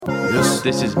Lewis.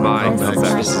 This is my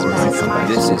comeback.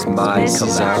 This is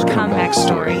my comeback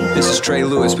story. This is Trey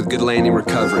Lewis with Good Landing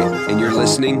Recovery, and you're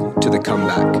listening to The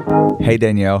Comeback. Hey,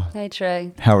 Danielle. Hey,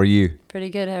 Trey. How are you? Pretty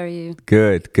good. How are you?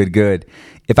 Good.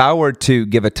 If I were to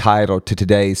give a title to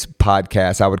today's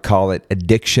podcast, I would call it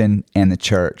Addiction and the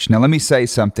Church. Now, let me say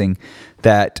something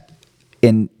that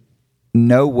in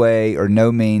no way or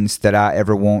no means that I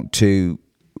ever want to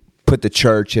put the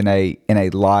church in a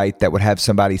light that would have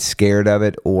somebody scared of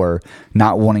it or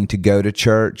not wanting to go to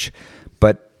church.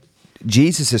 But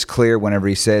Jesus is clear whenever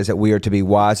he says that we are to be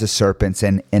wise as serpents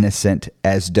and innocent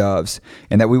as doves,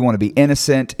 and that we want to be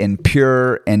innocent and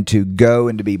pure and to go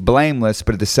and to be blameless,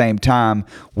 but at the same time,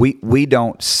 we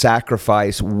don't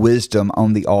sacrifice wisdom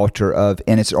on the altar of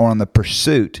innocence or on the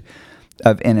pursuit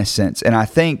of innocence. And I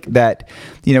think that,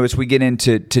 as we get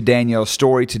into Danielle's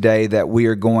story today, that we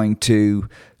are going to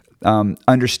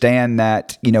understand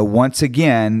that, once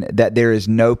again, that there is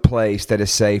no place that is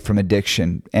safe from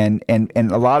addiction. And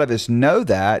a lot of us know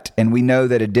that, and we know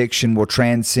that addiction will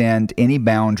transcend any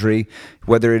boundary,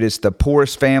 whether it is the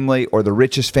poorest family or the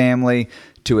richest family,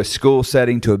 to a school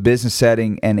setting, to a business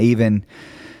setting, and even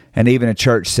a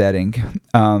church setting.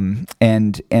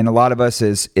 And a lot of us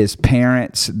as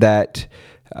parents that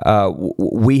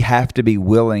we have to be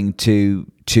willing to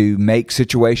make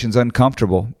situations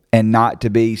uncomfortable, and not to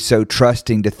be so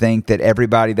trusting to think that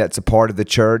everybody that's a part of the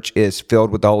church is filled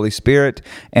with the Holy Spirit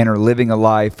and are living a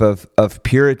life of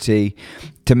purity,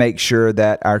 to make sure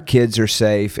that our kids are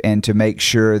safe and to make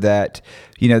sure that,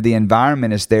 the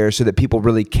environment is there so that people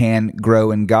really can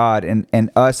grow in God. And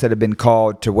us that have been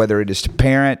called to, whether it is to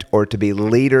parent or to be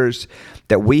leaders,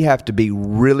 that we have to be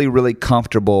really, really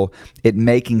comfortable at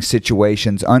making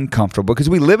situations uncomfortable, because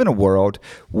we live in a world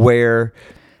where,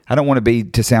 I don't want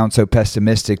to sound so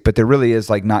pessimistic, but there really is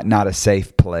not a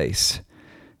safe place.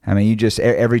 I mean, you just,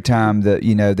 every time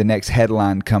the next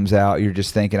headline comes out, you're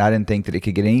just thinking, I didn't think that it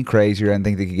could get any crazier. I didn't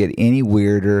think it could get any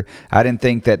weirder. I didn't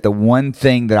think that the one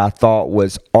thing that I thought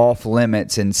was off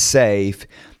limits and safe,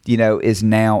 is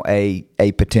now a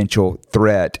potential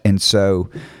threat. And so,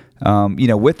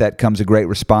 with that comes a great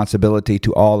responsibility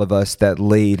to all of us that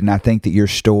lead. And I think that your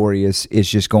story is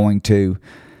just going to,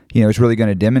 it's really going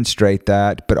to demonstrate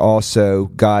that, but also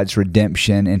God's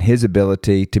redemption and His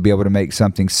ability to be able to make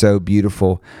something so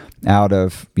beautiful out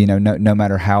of, no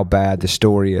matter how bad the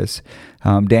story is.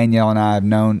 Danielle and I have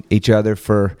known each other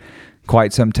for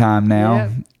quite some time now.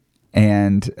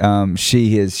 Yeah. And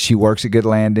she works at Good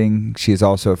Landing. She is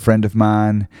also a friend of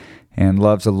mine and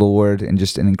loves the Lord and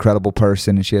just an incredible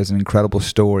person. And she has an incredible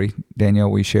story.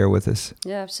 Danielle, will you share with us?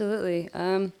 Yeah, absolutely.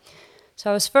 So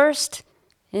I was first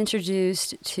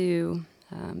introduced to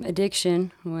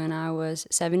addiction when I was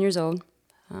 7 years old.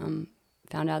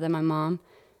 Found out that my mom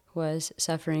was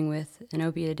suffering with an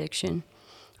opiate addiction.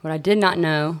 What I did not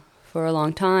know for a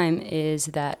long time is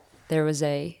that there was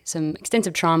some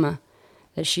extensive trauma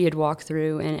that she had walked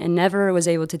through and never was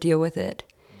able to deal with it.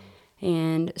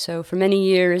 And so for many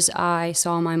years, I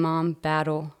saw my mom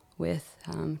battle with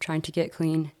trying to get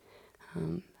clean,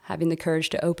 having the courage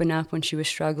to open up when she was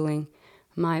struggling.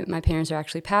 My parents are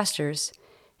actually pastors,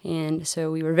 and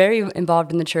so we were very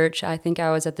involved in the church. I think I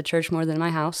was at the church more than my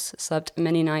house. Slept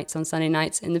many nights on Sunday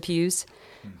nights in the pews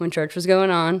when church was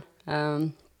going on.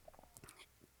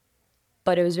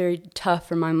 But it was very tough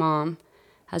for my mom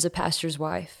as a pastor's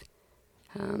wife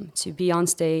to be on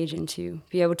stage and to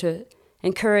be able to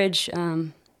encourage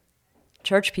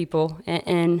church people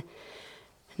and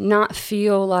not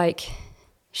feel like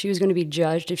she was going to be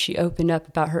judged if she opened up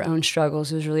about her own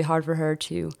struggles. It was really hard for her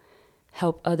to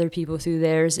help other people through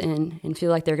theirs and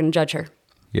feel like they're going to judge her.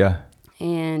 Yeah.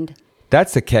 And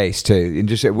that's the case too. And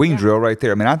just we can drill right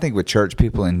there. I mean, I think with church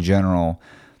people in general,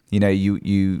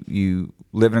 you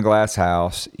live in a glass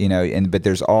house, but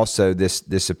there's also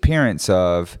this appearance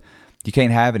of you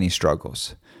can't have any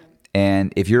struggles.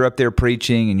 And if you're up there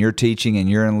preaching and you're teaching and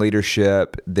you're in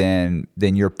leadership, then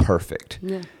you're perfect.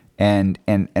 Yeah. And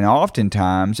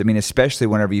oftentimes, I mean, especially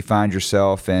whenever you find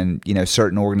yourself in,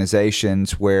 certain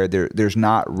organizations where there's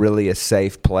not really a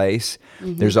safe place,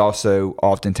 there's also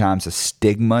oftentimes a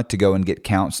stigma to go and get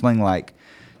counseling. Like,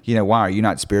 why are you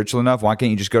not spiritual enough? Why can't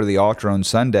you just go to the altar on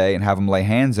Sunday and have them lay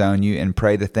hands on you and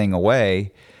pray the thing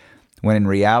away? When in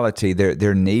reality,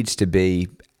 there needs to be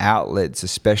outlets,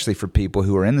 especially for people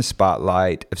who are in the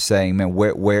spotlight, of saying, man,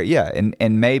 where,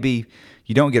 and maybe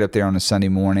you don't get up there on a Sunday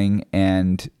morning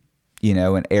and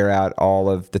air out all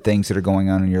of the things that are going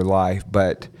on in your life.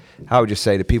 But I would just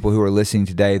say to people who are listening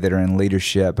today that are in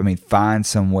leadership, I mean, find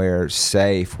somewhere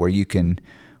safe where you can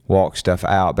walk stuff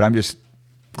out. But I'm just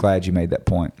glad you made that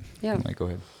point. Yeah. Go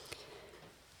ahead.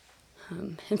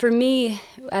 And for me,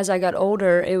 as I got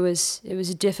older, it was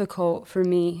difficult for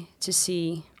me to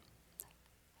see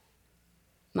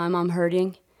my mom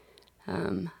hurting.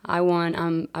 I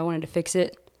wanted to fix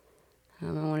it. I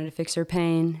wanted to fix her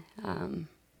pain.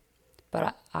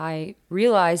 But I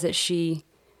realized that she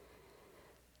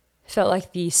felt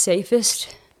like the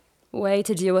safest way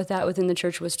to deal with that within the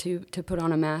church was to put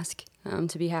on a mask,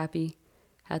 to be happy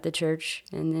at the church,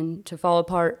 and then to fall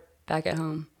apart back at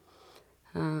home.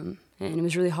 And it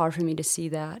was really hard for me to see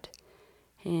that.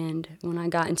 And when I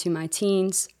got into my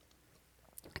teens,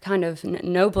 kind of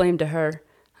no blame to her,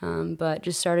 but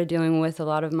just started dealing with a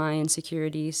lot of my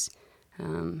insecurities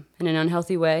in an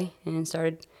unhealthy way, and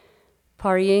started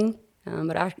partying,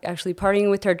 but actually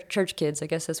partying with her church kids. I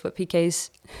guess that's what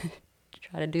PKs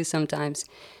try to do sometimes.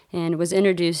 And was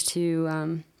introduced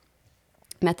to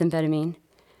methamphetamine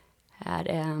at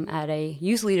a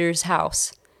youth leader's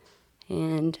house.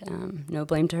 And no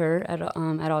blame to her at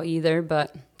all either,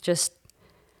 but just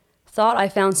thought I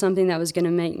found something that was going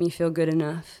to make me feel good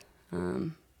enough.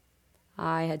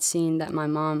 I had seen that my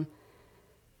mom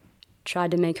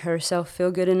tried to make herself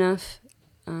feel good enough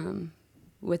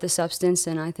with a substance,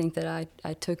 and I think that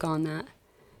I took on that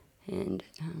and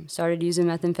started using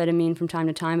methamphetamine from time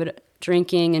to time, but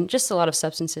drinking and just a lot of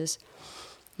substances,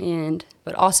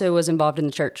 but also was involved in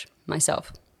the church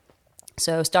myself.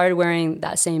 So started wearing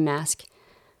that same mask,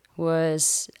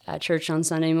 was at church on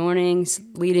Sunday mornings,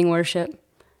 leading worship,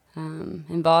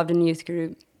 involved in youth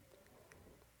group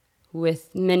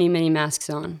with many, many masks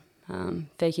on,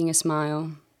 faking a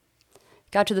smile.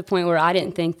 Got to the point where I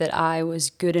didn't think that I was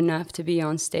good enough to be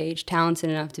on stage, talented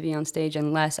enough to be on stage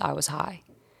unless I was high.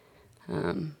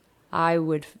 I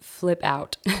would flip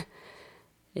out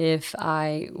if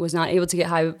I was not able to get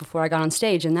high before I got on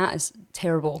stage, and that is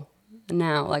terrible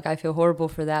now. Like, I feel horrible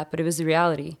for that, but it was the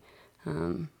reality.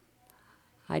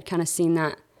 I'd kind of seen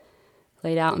that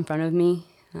laid out in front of me,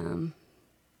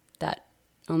 that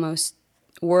almost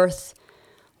worth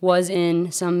was in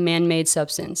some man-made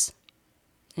substance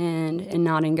and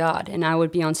not in God. And I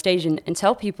would be on stage and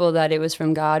tell people that it was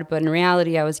from God, but in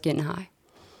reality I was getting high.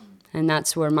 And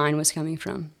that's where mine was coming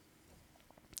from.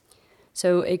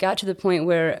 So it got to the point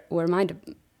where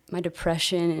my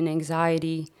depression and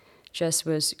anxiety just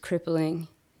was crippling,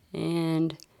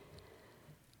 and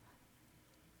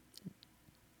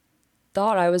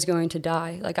thought I was going to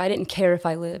die. Like, I didn't care if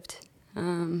I lived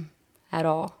at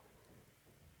all,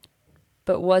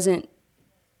 but wasn't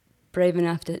brave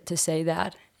enough to say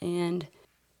that. And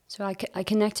so I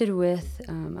connected with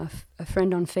a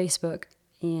friend on Facebook,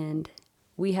 and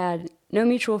we had no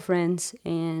mutual friends,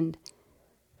 and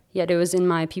yet it was in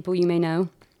my People You May Know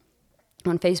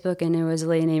on Facebook, and it was a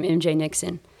lady named MJ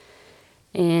Nixon.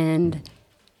 And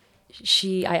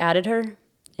I added her,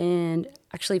 and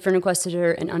actually friend requested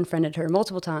her and unfriended her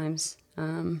multiple times,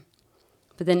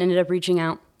 but then ended up reaching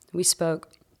out. We spoke.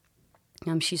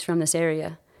 She's from this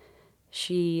area.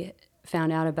 She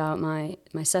found out about my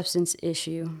substance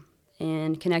issue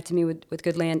and connected me with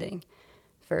Good Landing.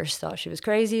 First thought she was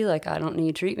crazy, like, I don't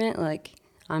need treatment, like,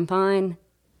 I'm fine.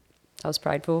 I was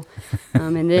prideful.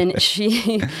 And then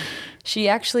she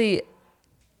actually,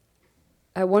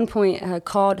 at one point,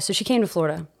 called. So she came to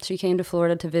Florida. She came to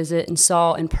Florida to visit and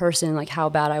saw in person, like, how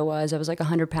bad I was. I was like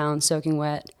 100 pounds, soaking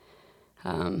wet.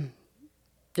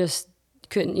 Just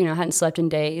couldn't, hadn't slept in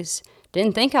days.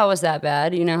 Didn't think I was that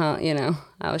bad.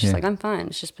 I was just like, I'm fine.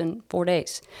 It's just been 4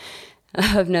 days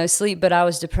of no sleep. But I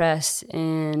was depressed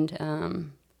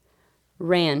and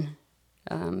ran.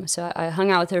 So I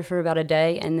hung out with her for about a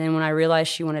day. And then when I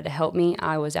realized she wanted to help me,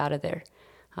 I was out of there.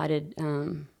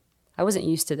 I wasn't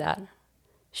used to that.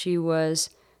 She was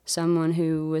someone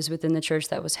who was within the church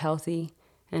that was healthy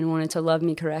and wanted to love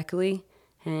me correctly,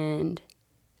 and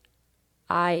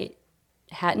I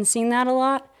hadn't seen that a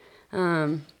lot,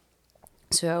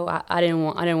 so I didn't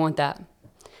want that.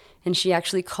 And she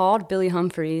actually called Billy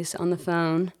Humphreys on the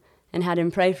phone and had him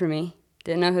pray for me.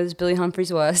 Didn't know who this Billy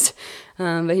Humphreys was,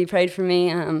 but he prayed for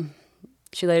me.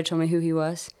 She later told me who he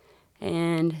was,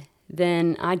 and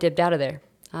then I dipped out of there.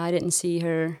 I didn't see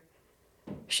her.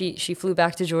 She flew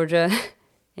back to Georgia,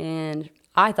 and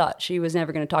I thought she was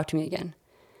never going to talk to me again,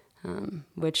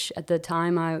 which at the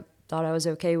time I thought I was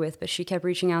okay with. But she kept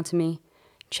reaching out to me,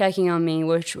 checking on me,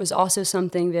 which was also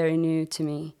something very new to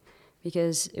me,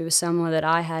 because it was someone that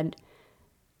I had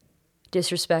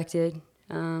disrespected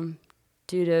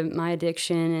due to my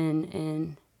addiction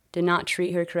and did not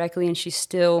treat her correctly, and she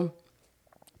still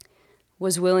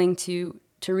was willing to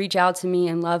reach out to me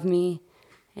and love me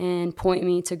and point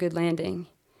me to Good Landing.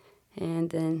 And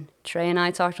then Trey and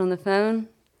I talked on the phone,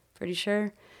 pretty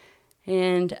sure,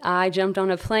 And I jumped on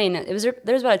a plane. There was about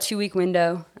a 2-week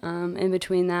window in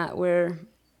between that where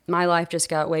my life just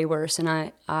got way worse,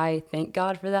 and I thank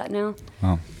God for that now.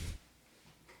 Wow.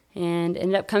 And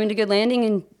ended up coming to Good Landing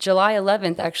in July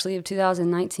 11th, actually, of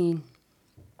 2019.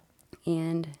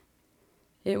 And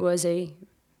it was a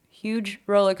huge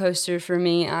roller coaster for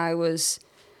me. I was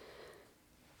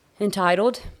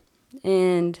entitled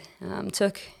and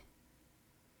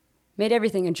made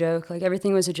everything a joke. Like,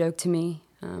 everything was a joke to me.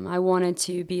 I wanted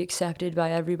to be accepted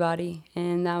by everybody,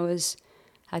 and that was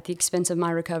at the expense of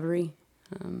my recovery.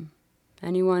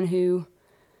 Anyone who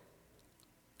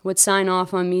would sign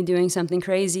off on me doing something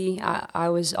crazy, I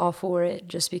was all for it,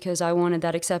 just because I wanted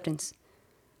that acceptance.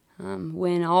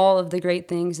 When all of the great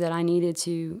things that I needed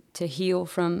to heal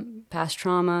from past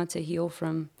trauma, to heal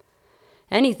from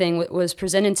anything was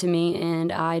presented to me,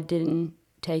 and I didn't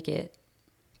take it.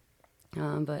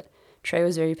 But Trey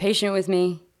was very patient with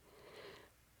me.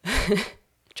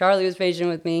 Charlie was patient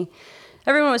with me.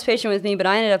 Everyone was patient with me, but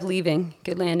I ended up leaving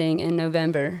Good Landing in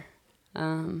November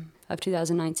of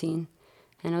 2019.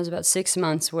 And it was about 6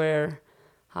 months where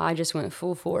I just went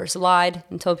full force, lied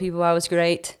and told people I was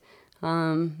great,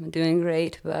 doing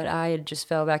great, but I had just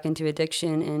fell back into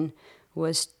addiction and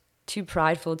was too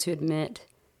prideful to admit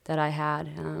that I had.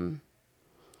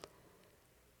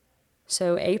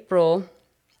 So April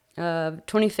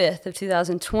 25th of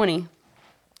 2020,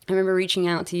 I remember reaching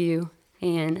out to you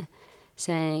and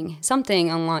saying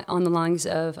something on the lines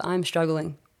of, I'm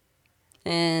struggling.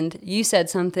 And you said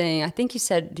something, I think you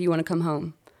said, do you want to come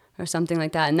home? Or something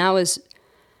like that. And that was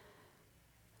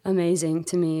amazing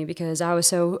to me, because I was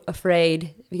so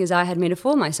afraid, because I had made a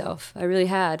fool of myself. I really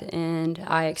had. And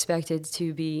I expected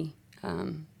to be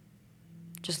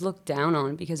just looked down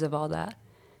on because of all that.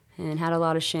 And had a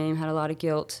lot of shame, had a lot of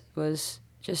guilt, was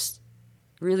just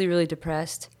really, really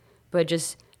depressed. But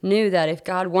just knew that if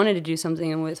God wanted to do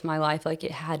something with my life, like,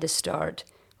 it had to start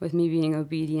with me being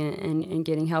obedient and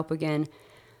getting help again,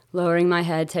 lowering my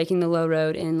head, taking the low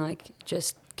road, and like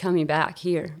just coming back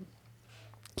here.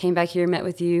 Came back here, met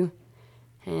with you,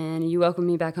 and you welcomed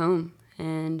me back home.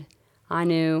 And I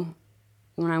knew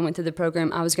when I went through the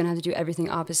program, I was going to have to do everything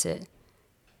opposite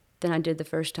than I did the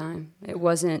first time. It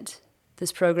wasn't,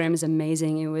 this program is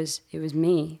amazing, it was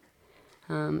me.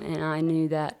 And I knew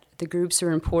that the groups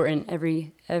are important.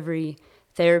 Every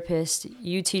therapist,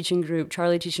 you teaching group,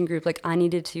 Charlie teaching group, like, I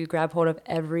needed to grab hold of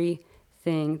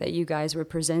everything that you guys were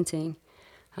presenting.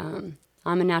 I'm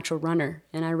a natural runner,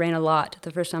 and I ran a lot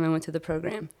the first time I went through the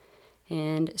program.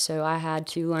 And so I had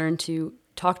to learn to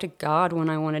talk to God when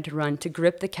I wanted to run, to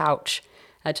grip the couch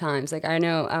at times. Like, I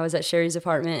know I was at Sherry's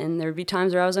apartment, and there would be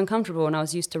times where I was uncomfortable, and I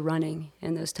was used to running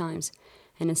in those times.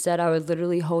 And instead, I would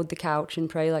literally hold the couch and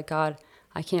pray, like, God,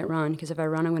 I can't run, because if I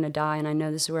run, I'm going to die, and I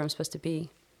know this is where I'm supposed to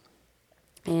be.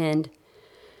 And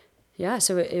yeah,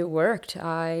 so it worked.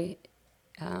 I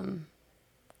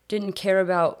didn't care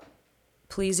about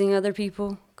pleasing other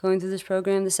people going through this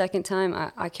program the second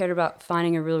time. I cared about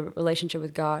finding a real relationship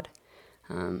with God.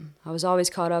 I was always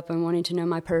caught up in wanting to know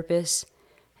my purpose,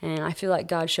 and I feel like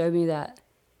God showed me that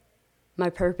my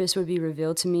purpose would be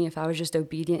revealed to me if I was just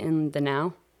obedient in the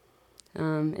now,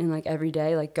 and like every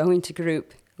day, like going to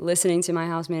group, listening to my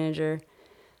house manager,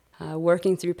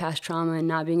 working through past trauma, and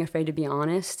not being afraid to be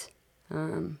honest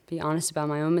about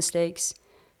my own mistakes,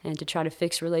 and to try to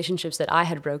fix relationships that I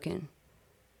had broken,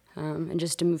 and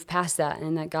just to move past that,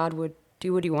 and that God would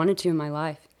do what he wanted to in my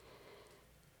life.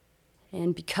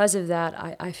 And because of that,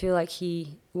 I feel like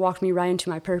he walked me right into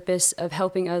my purpose of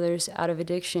helping others out of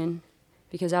addiction,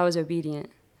 because I was obedient.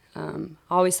 I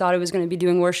always thought I was going to be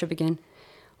doing worship again,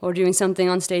 or doing something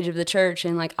on stage of the church,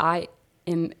 and like, I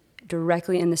am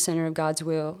directly in the center of God's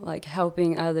will, like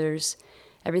helping others.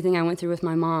 Everything I went through with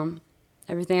my mom,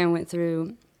 everything I went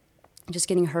through just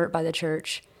getting hurt by the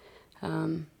church,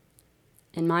 and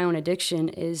my own addiction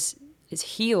is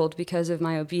healed because of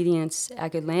my obedience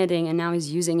at Good Landing, and now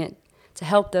he's using it to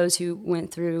help those who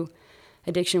went through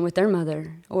addiction with their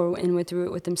mother, and went through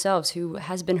it with themselves, who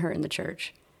has been hurt in the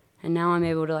church. And now I'm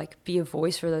able to like be a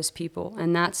voice for those people,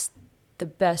 and that's the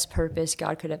best purpose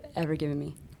God could have ever given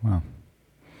me. Wow.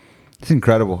 It's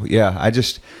incredible. Yeah.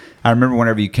 I remember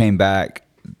whenever you came back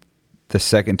the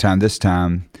second time, this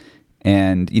time,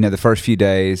 and, the first few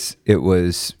days, it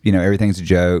was, everything's a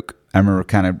joke. I remember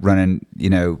kind of running,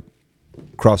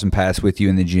 crossing paths with you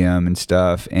in the gym and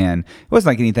stuff. And it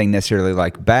wasn't like anything necessarily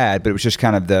like bad, but it was just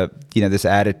kind of this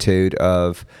attitude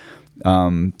of,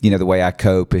 the way I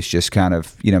cope is just kind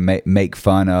of, make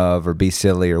fun of or be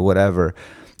silly or whatever.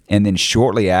 And then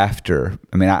shortly after,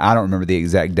 I don't remember the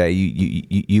exact day,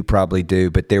 you probably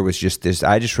do, but there was just this,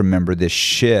 I just remember this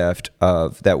shift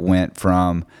that went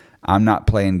from I'm not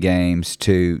playing games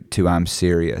to I'm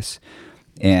serious.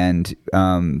 And,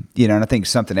 and I think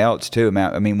something else too,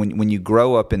 I mean, when you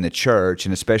grow up in the church,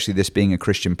 and especially this being a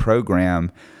Christian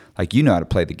program, like, you know how to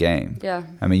play the game. Yeah.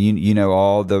 I mean, you know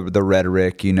all the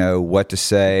rhetoric, you know what to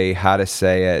say, how to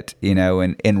say it,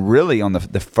 and really on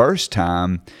the first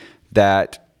time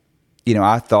that,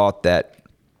 I thought that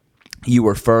you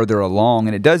were further along,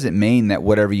 and it doesn't mean that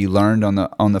whatever you learned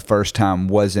on the first time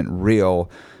wasn't real,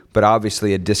 but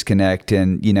obviously a disconnect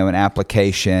and, an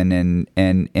application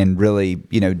and really,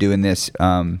 doing this,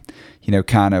 kind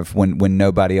of when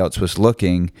nobody else was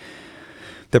looking,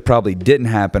 that probably didn't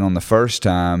happen on the first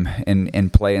time,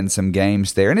 and playing some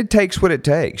games there. And it takes what it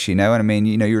takes, and I mean,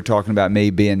 you were talking about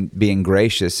me being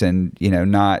gracious and,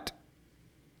 not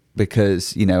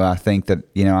because, I think that,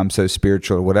 I'm so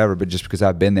spiritual or whatever, but just because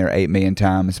I've been there 8 million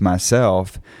times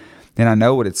myself, and I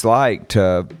know what it's like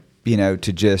to, to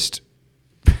just,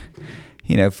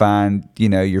 find,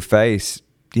 your face,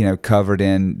 covered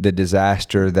in the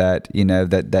disaster that,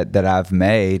 that I've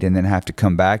made, and then have to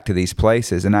come back to these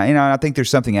places. And I think there's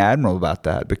something admirable about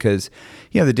that, because,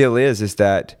 the deal is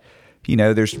that,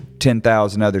 there's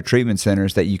 10,000 other treatment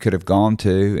centers that you could have gone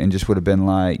to and just would have been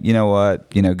like, you know what,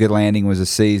 Good Landing was a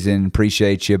season,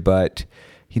 appreciate you, but,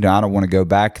 I don't want to go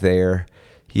back there,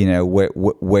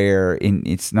 where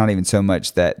it's not even so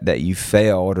much that you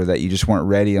failed or that you just weren't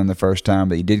ready on the first time,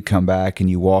 but you did come back and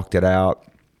you walked it out.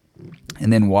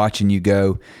 And then watching you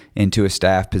go into a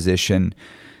staff position,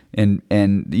 and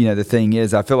the thing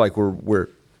is, I feel like we're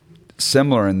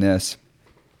similar in this,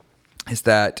 is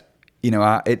that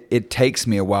it takes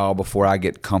me a while before I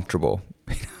get comfortable.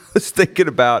 I was thinking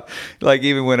about, like,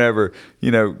 even whenever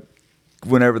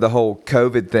the whole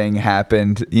COVID thing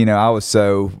happened, I was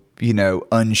so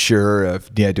unsure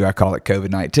of, do I call it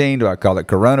COVID-19? Do I call it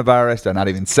coronavirus? Do I not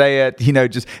even say it?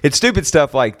 Just, it's stupid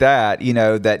stuff like that,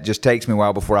 that just takes me a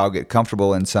while before I'll get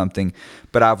comfortable in something.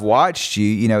 But I've watched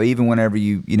you, even whenever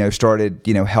you, started,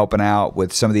 helping out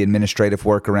with some of the administrative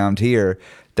work around here,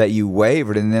 that you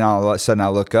wavered, and then all of a sudden I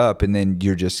look up and then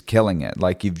you're just killing it.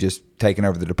 Like, you've just taken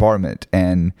over the department,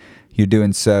 and you're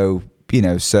doing so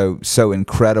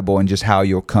incredible, and just how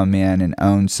you'll come in and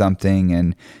own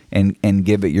something and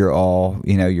give it your all,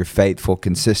 you're faithful,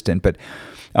 consistent. But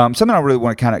something I really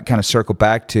want to kind of circle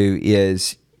back to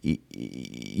is,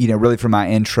 really from my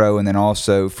intro, and then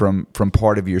also from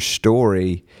part of your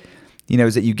story,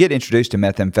 is that you get introduced to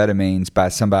methamphetamines by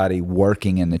somebody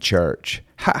working in the church.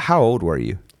 How old were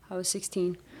you? I was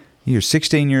 16. You're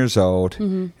 16 years old,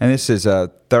 Mm-hmm. and this is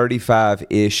a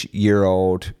 35-ish year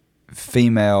old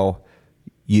female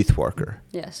youth worker.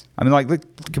 Yes. I mean, like, look,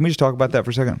 can we just talk about that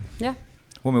for a second? Yeah.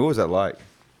 Well, I mean, what was that like?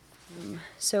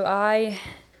 So I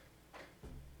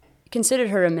considered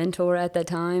her a mentor at that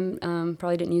time.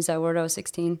 Probably didn't use that word. I was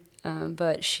 16.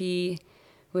 But she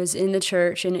was in the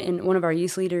church and one of our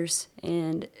youth leaders,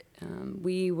 and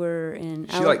we were in...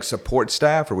 She like support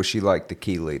staff, or was she like the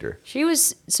key leader? She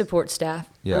was support staff.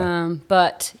 Yeah.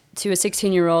 But to a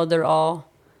 16-year-old, they're all,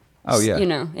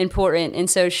 important. And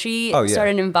so she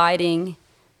started inviting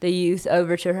the youth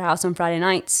over to her house on Friday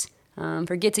nights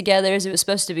for get-togethers. It was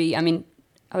supposed to be, I mean,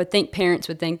 I would think parents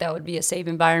would think that would be a safe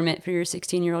environment for your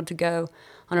 16-year-old to go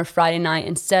on a Friday night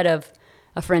instead of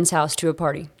a friend's house to a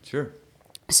party. Sure.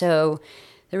 So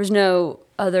there was no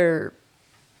other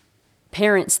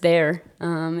parents there,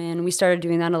 and we started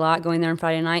doing that a lot, going there on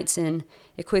Friday nights, and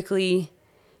it quickly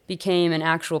became an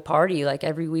actual party, like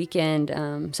every weekend,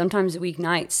 sometimes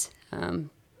weeknights.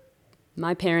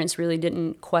 My parents really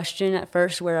didn't question at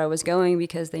first where I was going,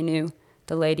 because they knew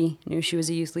the lady, knew she was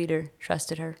a youth leader,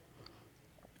 trusted her.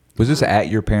 Was this at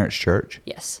your parents' church?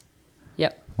 Yes.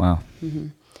 Yep. Wow. Mm-hmm.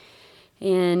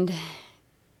 And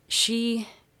she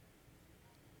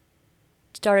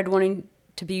started wanting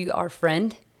to be our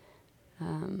friend,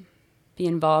 be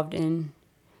involved in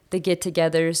the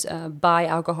get-togethers, buy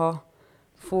alcohol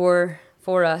for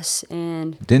us.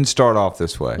 And Didn't start off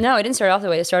this way. no, it didn't start off the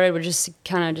way. It started with just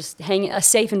kind of just hanging, a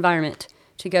safe environment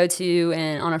to go to,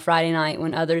 and on a Friday night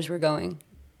when others were going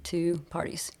to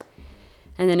parties.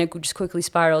 And then it just quickly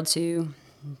spiraled to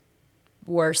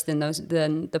worse than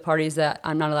the parties that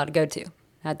I'm not allowed to go to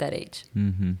at that age.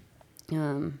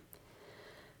 Mm-hmm.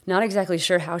 Not exactly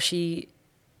sure how she.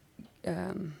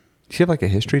 She have like a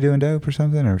history doing dope or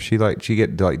something, or she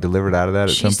get like delivered out of that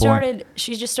at some point?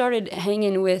 She just started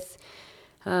hanging with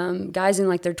guys in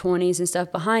like their 20s and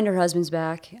stuff behind her husband's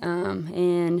back.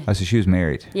 And Oh, so she was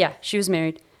married. yeah, she was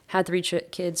married, had 3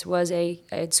 kids, was a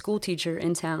school teacher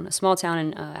in town, a small town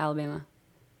in Alabama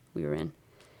we were in.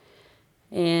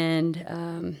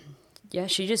 And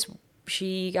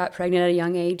she got pregnant at a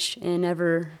young age and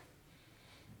never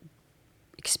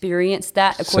experience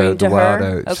that Sowed the wild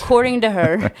oats. according to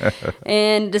her,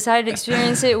 and decided to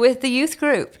experience it with the youth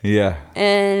group. Yeah.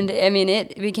 And I mean,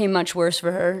 it became much worse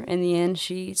for her in the end.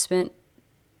 She spent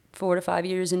 4 to 5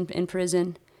 years in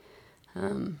prison.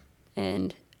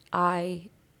 And I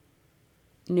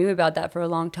knew about that for a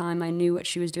long time. I knew what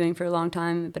she was doing for a long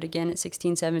time. But again, at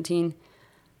 16, 17,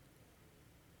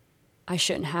 I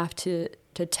shouldn't have to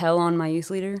tell on my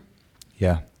youth leader.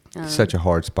 Yeah. Such a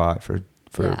hard spot for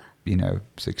Yeah.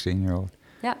 16-year-old.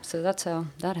 Yeah, so that's how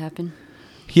that happened.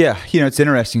 Yeah, it's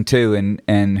interesting too,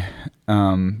 and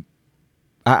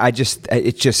I just,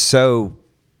 it's just so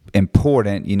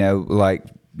important,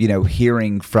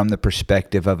 hearing from the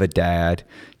perspective of a dad,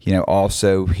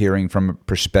 also hearing from a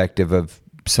perspective of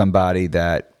somebody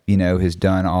that has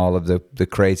done all of the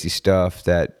crazy stuff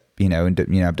that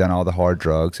I've done all the hard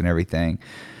drugs and everything.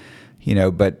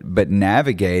 But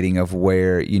navigating of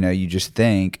where, you just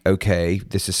think, okay,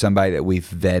 this is somebody that we've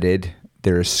vetted.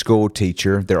 They're a school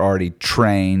teacher. They're already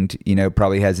trained,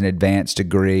 probably has an advanced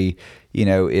degree,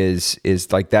 is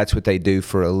like, that's what they do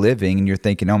for a living. And you're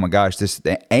thinking, oh my gosh,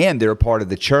 and they're a part of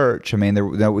the church. I mean, there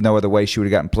was no other way she would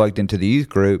have gotten plugged into the youth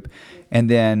group.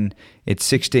 And then at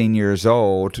 16 years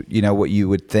old, what you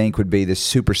would think would be this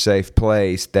super safe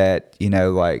place that,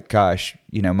 gosh,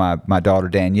 my daughter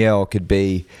Danielle could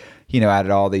be, out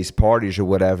at all these parties or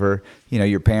whatever,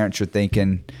 your parents are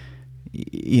thinking,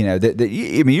 you're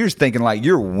just thinking like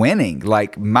you're winning.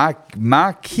 Like my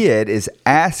kid is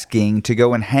asking to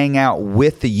go and hang out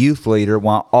with the youth leader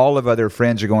while all of other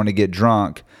friends are going to get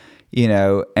drunk,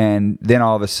 and then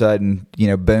all of a sudden,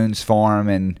 Boone's Farm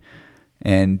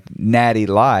and Natty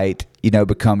Light,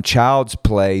 become child's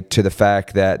play to the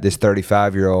fact that this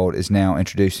 35-year-old is now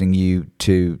introducing you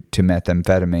to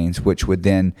methamphetamines, which would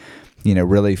then,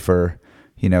 really for,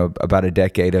 about a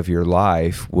decade of your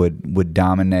life would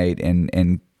dominate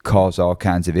and cause all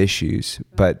kinds of issues.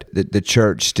 But the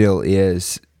church still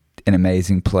is an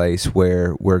amazing place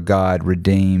where God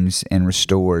redeems and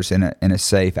restores in a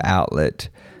safe outlet,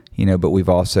 but we've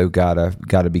also got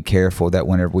to be careful that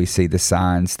whenever we see the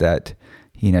signs that,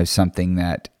 something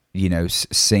that,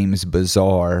 seems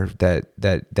bizarre,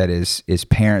 that is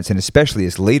parents, and especially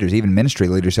as leaders, even ministry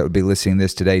leaders that would be listening to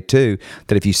this today too,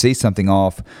 that if you see something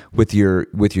off with your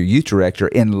youth director,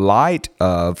 in light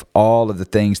of all of the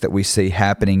things that we see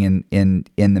happening in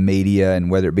the media,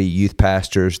 and whether it be youth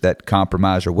pastors that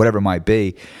compromise or whatever it might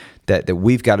be, that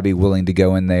we've got to be willing to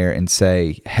go in there and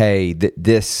say, hey,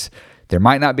 there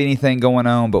might not be anything going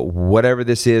on, but whatever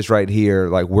this is right here,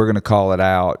 like, we're going to call it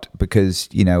out, because,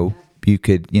 you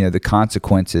could, the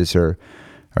consequences are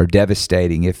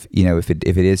devastating if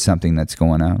it is something that's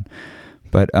going on.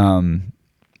 But,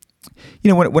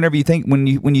 whenever you think, when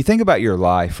you think about your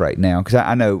life right now, because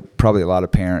I know probably a lot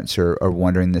of parents are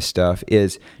wondering this stuff,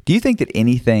 do you think that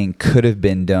anything could have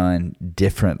been done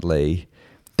differently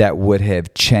that would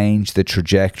have changed the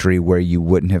trajectory where you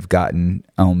wouldn't have gotten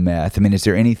on meth? I mean, is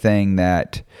there anything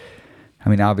that,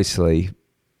 obviously,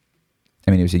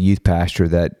 it was a youth pastor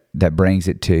that brings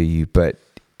it to you, but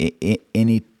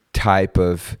any type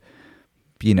of,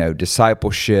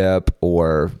 discipleship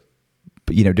or,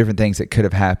 different things that could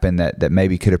have happened that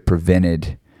maybe could have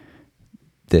prevented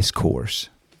this course?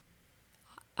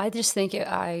 I just think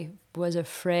I was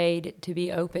afraid to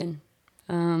be open.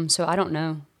 So I don't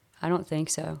know. I don't think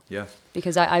so. Yeah.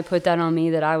 Because I put that on me,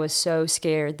 that I was so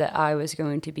scared that I was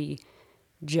going to be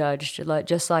judged.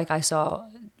 Just like I saw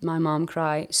my mom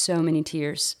cry so many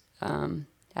tears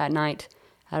at night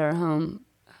at our home,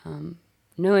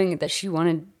 knowing that she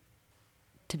wanted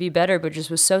to be better, but just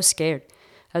was so scared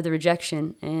of the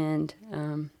rejection. And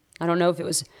I don't know if it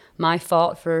was my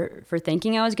fault for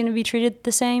thinking I was going to be treated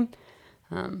the same,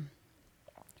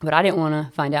 but I didn't want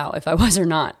to find out if I was or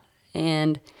not.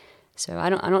 And so I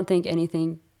don't think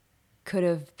anything could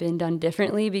have been done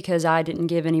differently, because I didn't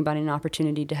give anybody an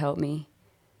opportunity to help me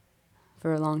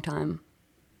for a long time.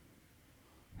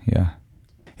 Yeah.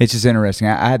 It's just interesting.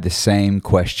 I had the same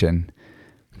question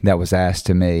that was asked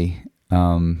to me.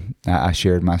 I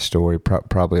shared my story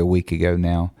probably a week ago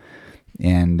now.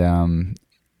 And,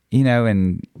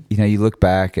 you look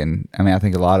back, and I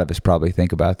think a lot of us probably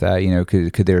think about that,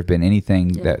 could there have been anything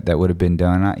that would have been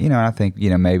done? I think,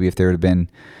 maybe if there would have been,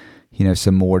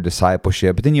 some more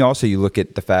discipleship. But then you look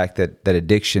at the fact that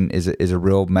addiction is a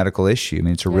real medical issue.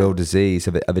 It's a real disease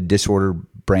of a disordered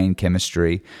brain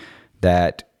chemistry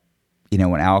that,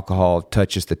 when alcohol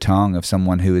touches the tongue of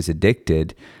someone who is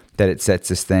addicted, that it sets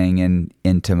this thing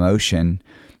into motion.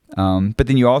 But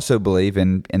then you also believe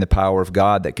in the power of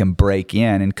God that can break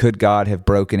in. And could God have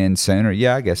broken in sooner?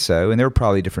 Yeah, I guess so. And there were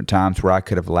probably different times where I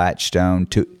could have latched on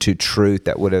to truth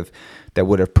that would have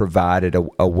provided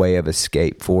a way of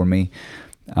escape for me.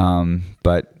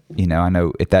 But I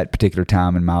know at that particular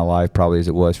time in my life, probably as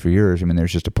it was for yours, I mean,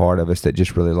 there's just a part of us that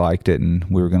just really liked it, and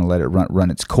we were going to let it run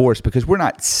its course, because we're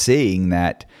not seeing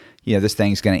that, this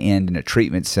thing's going to end in a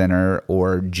treatment center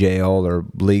or jail or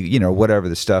legal, whatever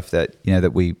the stuff that,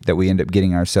 that we end up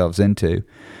getting ourselves into.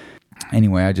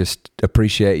 Anyway, I just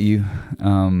appreciate you,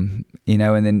 and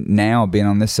then now being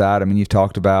on this side, I mean, you've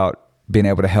talked about being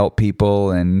able to help people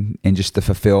and just the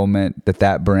fulfillment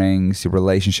that brings, the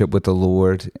relationship with the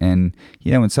Lord, and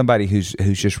and somebody who's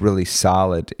just really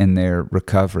solid in their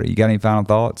recovery. You got any final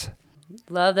thoughts?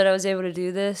 Love that I was able to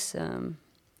do this.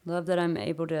 Love that I'm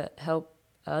able to help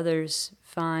others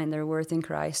find their worth in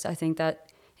Christ. I think that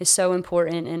is so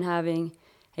important in having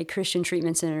a Christian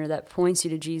treatment center that points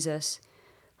you to Jesus.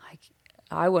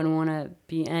 I wouldn't want to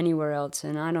be anywhere else,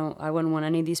 and I wouldn't want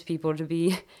any of these people to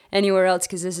be anywhere else,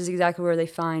 because this is exactly where they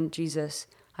find Jesus.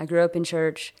 I grew up in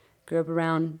church, grew up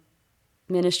around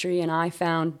ministry, and I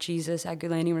found Jesus at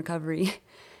Good Landing Recovery,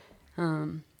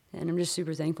 and I'm just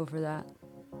super thankful for that.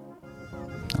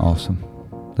 Awesome.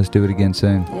 Let's do it again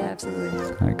soon. Yeah, absolutely.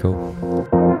 All right, cool.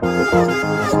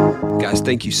 Guys,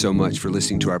 thank you so much for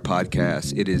listening to our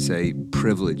podcast. It is a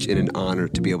privilege and an honor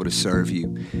to be able to serve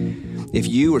you. If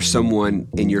you or someone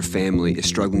in your family is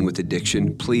struggling with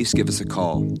addiction, please give us a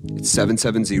call. It's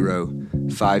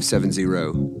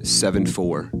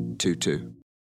 770-570-7422.